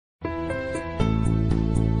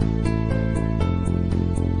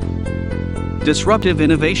Disruptive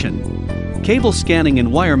innovation. Cable scanning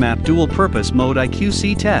and wire map dual purpose mode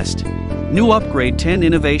IQC test. New upgrade 10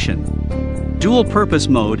 innovation. Dual purpose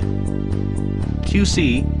mode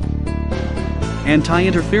QC.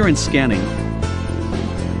 Anti-interference scanning.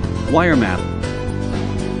 Wire map.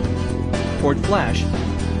 Port flash.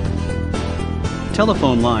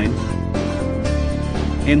 Telephone line.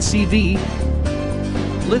 NCV.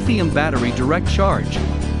 Lithium battery direct charge.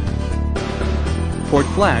 Port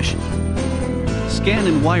flash. Scan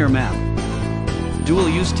and wire map. Dual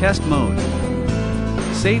use test mode.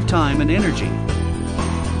 Save time and energy.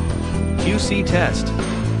 QC test.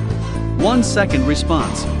 1 second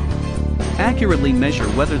response. Accurately measure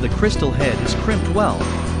whether the crystal head is crimped well.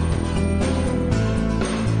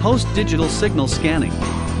 Post digital signal scanning.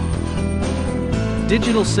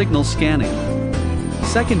 Digital signal scanning.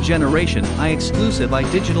 Second generation I-exclusive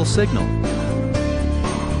digital signal.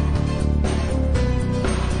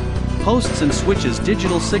 Posts and switches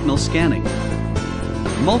digital signal scanning.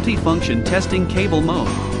 Multi-function testing cable mode.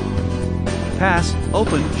 Pass,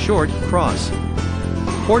 open, short, cross.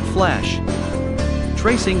 Port flash.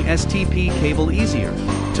 Tracing STP cable easier.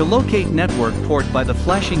 To locate network port by the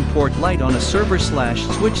flashing port light on a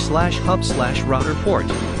server/switch/hub/router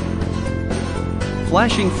port.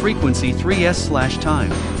 Flashing frequency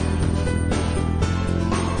 3s/time.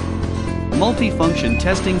 Multi-function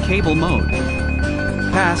testing cable mode.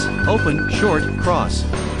 Pass, open, short, cross.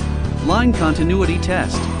 Line continuity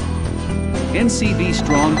test. NCV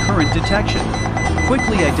strong current detection.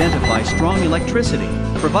 Quickly identify strong electricity.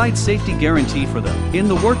 Provide safety guarantee for them in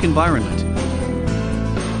the work environment.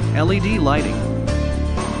 LED lighting.